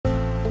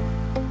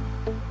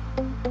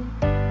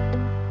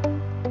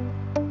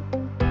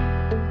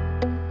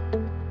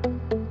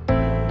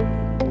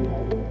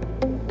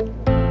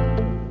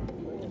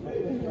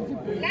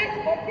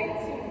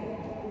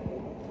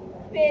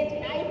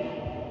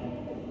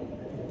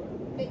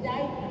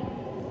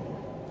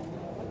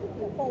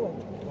Forward.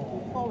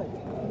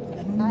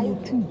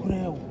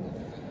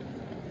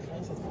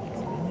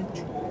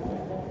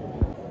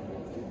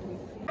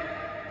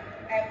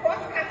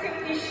 Cross-cutting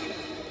issues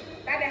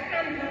that the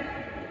handbook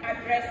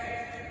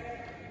addresses.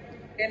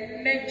 The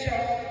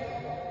major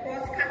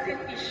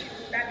cross-cutting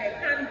issues that the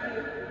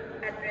handbook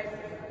addresses.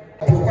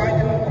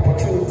 Providing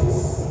opportunities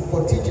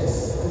for teachers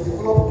to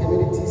develop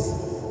communities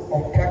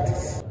of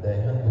practice. The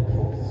handbook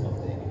focuses on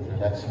the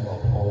introduction of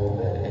all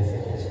the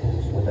SHS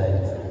schools, whether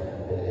it's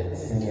the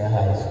senior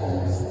high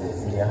schools, the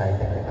senior high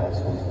technical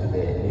schools, to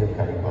the new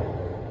curriculum.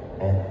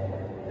 And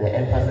the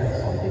emphasis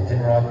is on the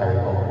general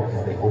curriculum, which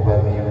is the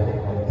overview, the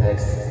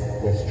context,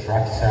 the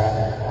structure,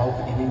 and how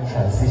to even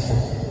transition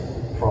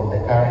from the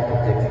current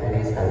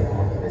objective-based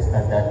curriculum to the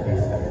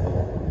standard-based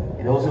curriculum.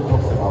 It also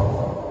talks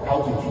about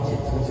how to teach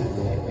it, which is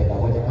the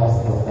pedagogical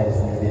skills that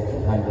is needed to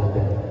handle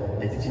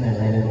the teaching and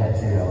learning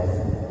materials,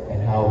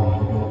 and how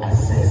we even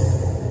assess.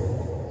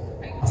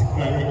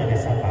 Particularly, it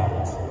is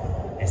about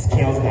the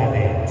skills that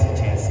the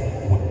teachers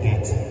would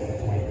get to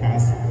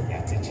enhance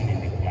their teaching in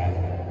the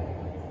classroom.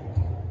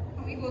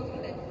 We go to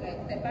the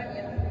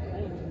banner.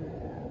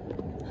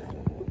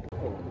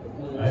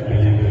 I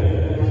believe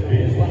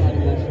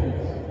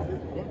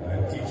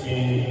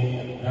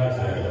teaching has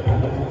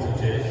wonderful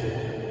teachers,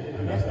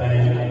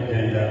 understanding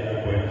gender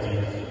equality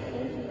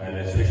and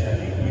social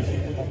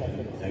inclusion,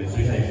 and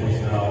social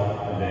emotional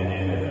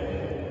learning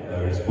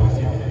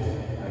responsiveness.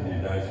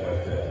 And that's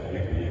what we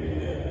believe in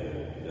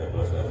the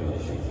cross-cutting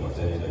issues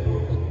concerning the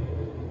group.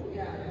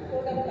 Yeah, so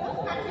the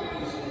cross-cutting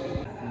issues,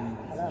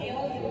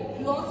 skills,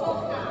 you also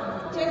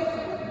have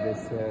testing,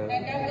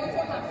 and then we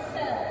also have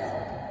cells.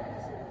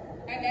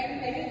 And then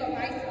the use of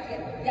ICT,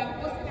 they are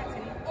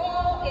cross-cutting.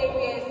 All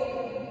areas,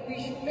 we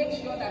should make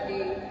sure that they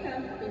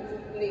come into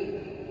play.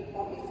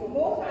 Okay, so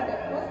those are the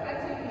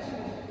cross-cutting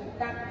issues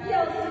that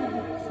PLC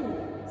 2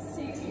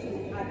 seeks to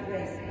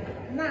address.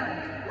 Now,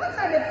 what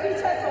are the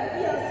features of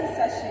PLC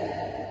session?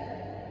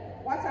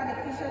 What are the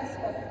features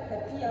of the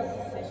PLC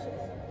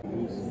sessions?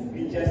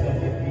 Features of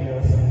the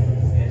PLC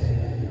session.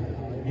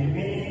 The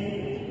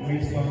main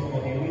resource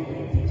for the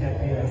weekly teacher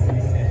PLC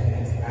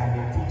sessions are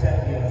the teacher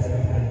PLC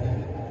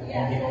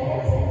and the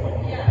PLC for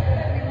the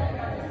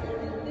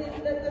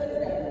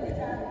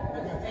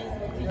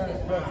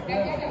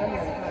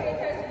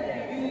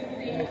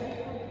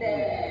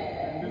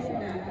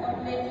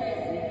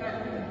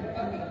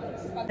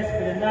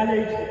the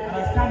knowledge,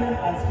 understanding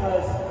as well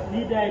as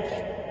needed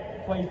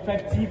for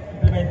effective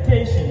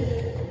implementation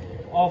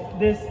of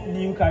this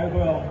new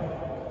curriculum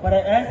for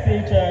the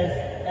SHS,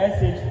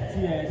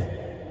 SHTS,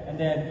 and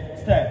then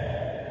STEP.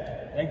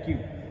 Thank you.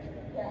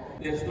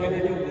 The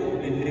strategy will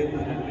be able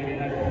to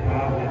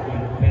have the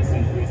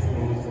person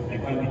principles, the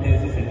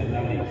competencies, and the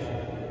knowledge.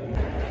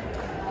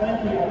 Thank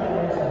you,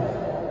 Administrator.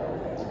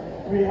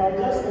 We have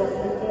just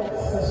completed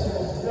session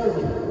 0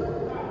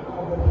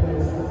 of the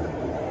PLC.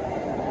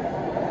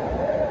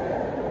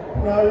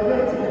 Now we're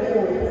going to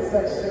begin with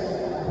section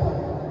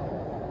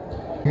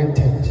 1.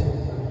 Intent.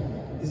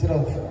 Instead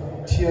of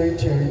theory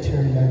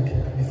like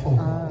before.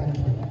 Thank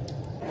you.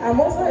 I'm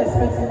also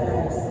expecting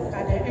that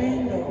at the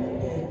end of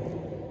the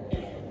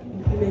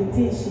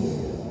implementation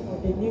of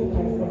the new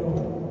curriculum,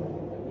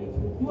 it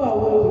will do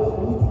away with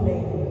rote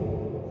learning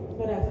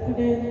so that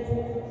students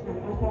can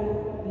actually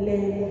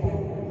learn by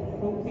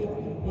concrete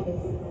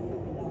ideas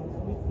without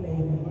rote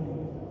learning.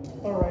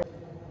 All right.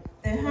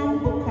 The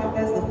handbook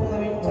covers the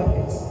following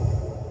topics.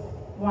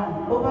 1.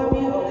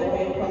 Overview of the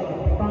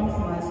curriculum, prompts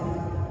matter.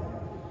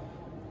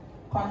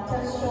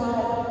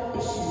 Contextual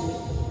issues.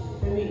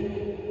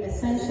 3.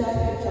 Essential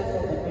features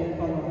of the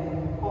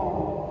curriculum.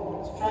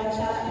 4.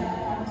 Structure and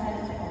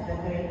content of the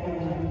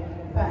curriculum.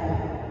 5.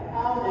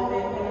 How the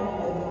curriculum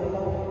was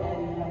developed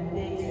and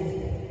updated.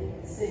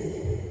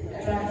 6.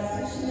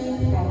 Transitioning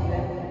from the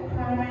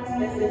current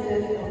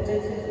messages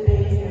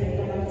objective-based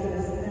curriculum to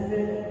the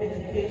secondary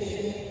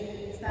education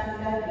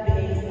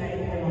standard-based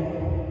curriculum.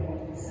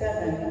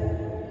 7.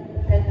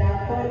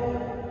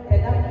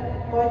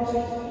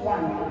 Pedagogy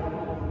 1.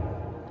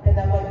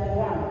 Pedagogy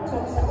 1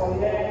 talks about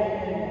learning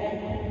and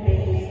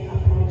evidence-based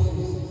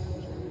approaches.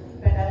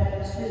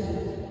 Pedagogy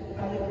 2.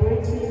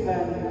 Collaborative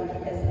and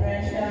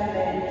experiential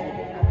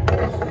learning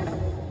approaches.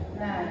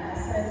 9.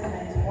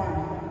 Assessment 1.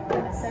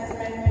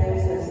 Assessment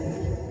processes.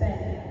 10.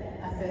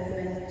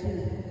 Assessment 2.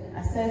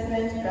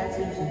 Assessment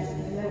strategies.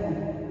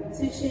 11.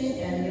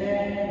 Teaching and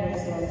learning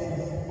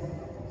resources.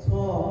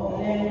 12.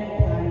 Learning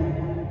planning.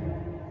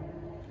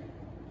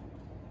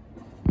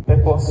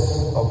 Purpose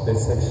of this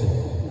section.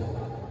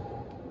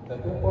 The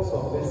purpose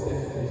of this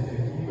section is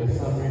to give a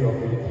summary of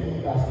the key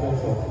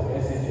aspects of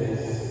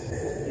SHS,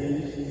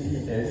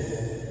 HTS,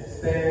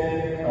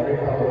 STEM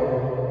curriculum.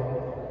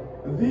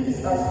 These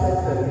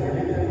aspects and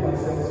related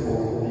concepts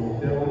will be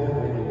dealt with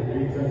in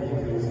greater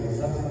details in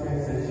subsequent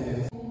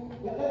sections.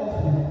 Let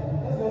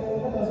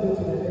us go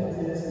to the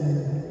NTS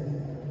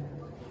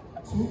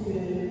 2A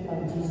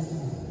and 2C.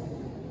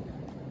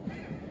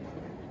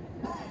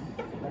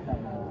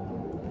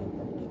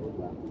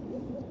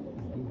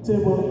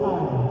 Table I.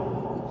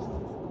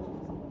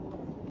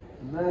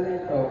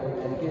 Knowledge of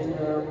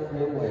educational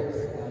frameworks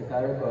and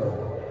curriculum.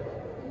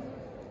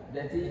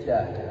 The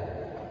teacher.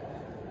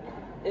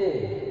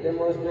 A.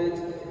 Demonstrate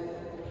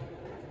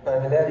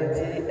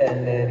familiarity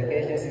and the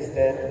education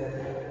system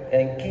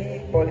and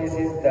key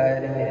policies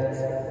guiding it.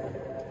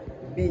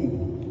 B.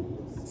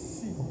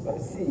 C.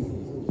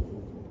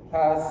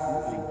 Has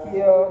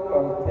secure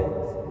content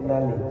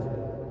knowledge,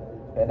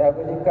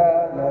 pedagogical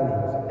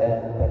knowledge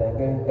and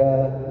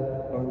pedagogical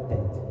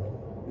content,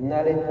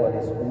 knowledge for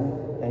the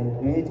school and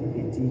grade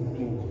 18.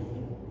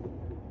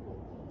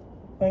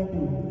 Thank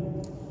you.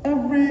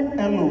 Every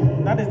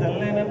LO, that is the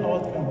learning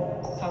outcome,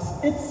 has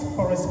its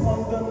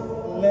corresponding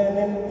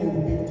learning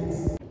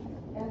indicators.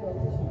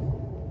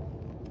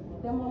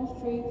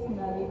 Demonstrates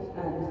knowledge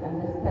and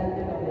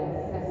understanding of the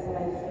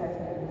assessment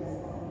strategies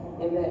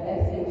in the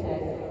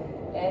SHS,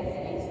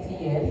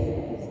 OSHTS,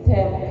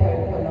 STEM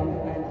curriculum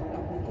and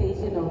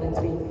application of the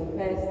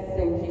 21st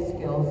century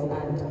skills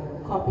and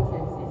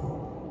competencies,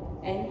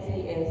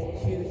 NTS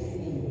 2C.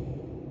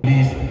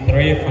 These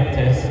three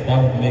factors that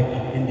would make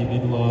an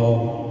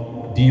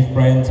individual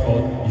different or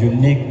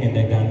unique in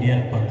the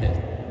Ghanaian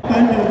context.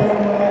 Thank you very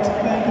much.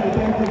 Thank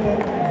you very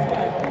much.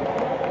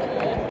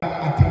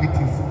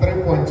 Activities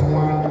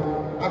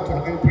 3.1 up to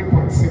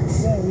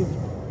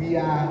 3.6. We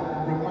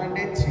are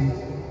reminded to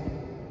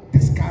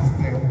discuss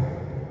them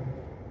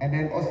and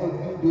then also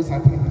do those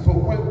activities. So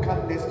when we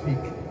come next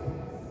week,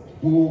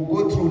 we will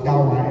go through that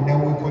one and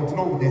then we'll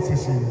continue with the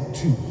session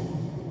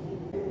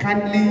 2.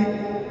 Kindly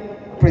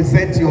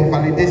present your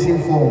validation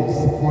forms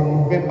for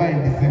November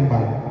and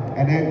December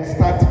and then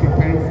start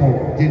preparing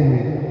for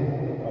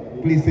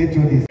January. Please say to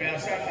this. We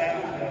have sat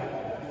down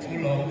too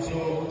long, so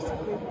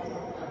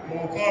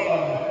we'll call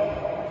on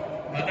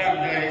Madam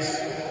Joyce.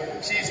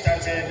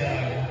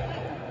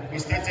 We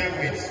started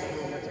with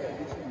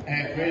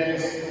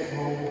prayers.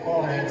 We'll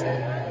call her and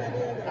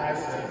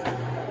ask